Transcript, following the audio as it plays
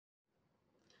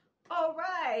All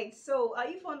right. So, are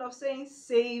you fond of saying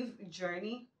save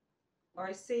journey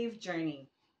or save journey?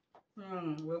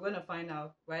 We're going to find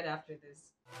out right after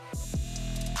this.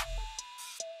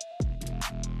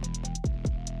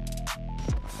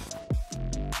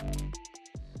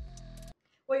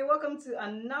 Well, you're welcome to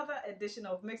another edition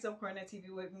of Mixup Corner TV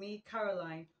with me,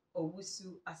 Caroline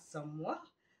Owusu Asamoah.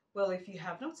 Well, if you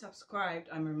have not subscribed,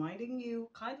 I'm reminding you,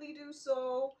 kindly do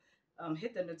so.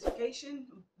 Hit the notification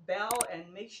bell and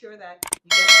make sure that you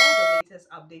get all the latest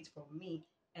updates from me,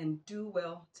 and do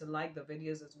well to like the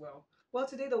videos as well. Well,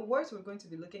 today the words we're going to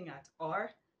be looking at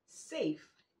are SAYF,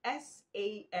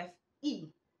 S-A-F-E,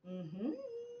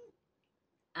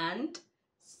 and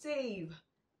SAYV,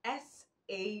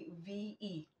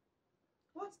 S-A-V-E.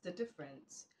 What's the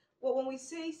difference? Well, when we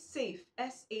say safe,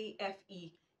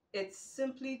 S-A-F-E, it's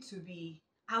simply to be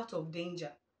out of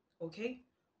danger, okay?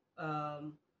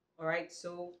 All right,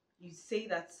 so you say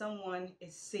that someone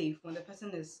is safe when the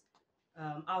person is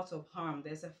out of harm.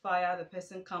 There's a fire, the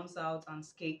person comes out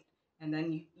unscathed, and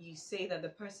then you say that the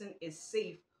person is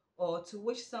safe, or to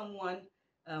wish someone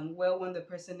well when the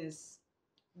person is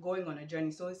going on a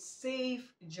journey. So it's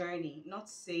safe journey, not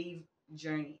save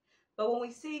journey. But when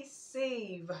we say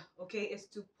save, okay, it's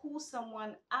to pull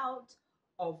someone out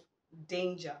of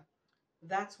danger.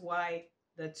 That's why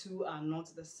the two are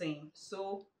not the same.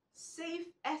 So safe,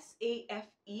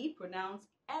 S-A-F-E, pronounced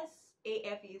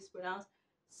S-A-F-E is pronounced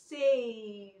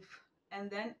save. And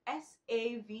then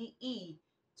S-A-V-E,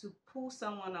 to pull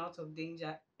someone out of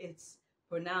danger, it's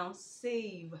pronounced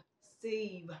save,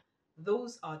 save.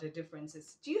 Those are the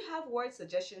differences. Do you have word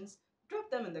suggestions?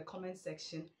 Drop them in the comment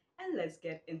section and let's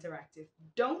get interactive.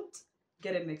 Don't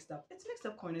get it mixed up. It's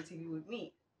Mixup Corner TV with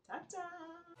me. Ta-ta!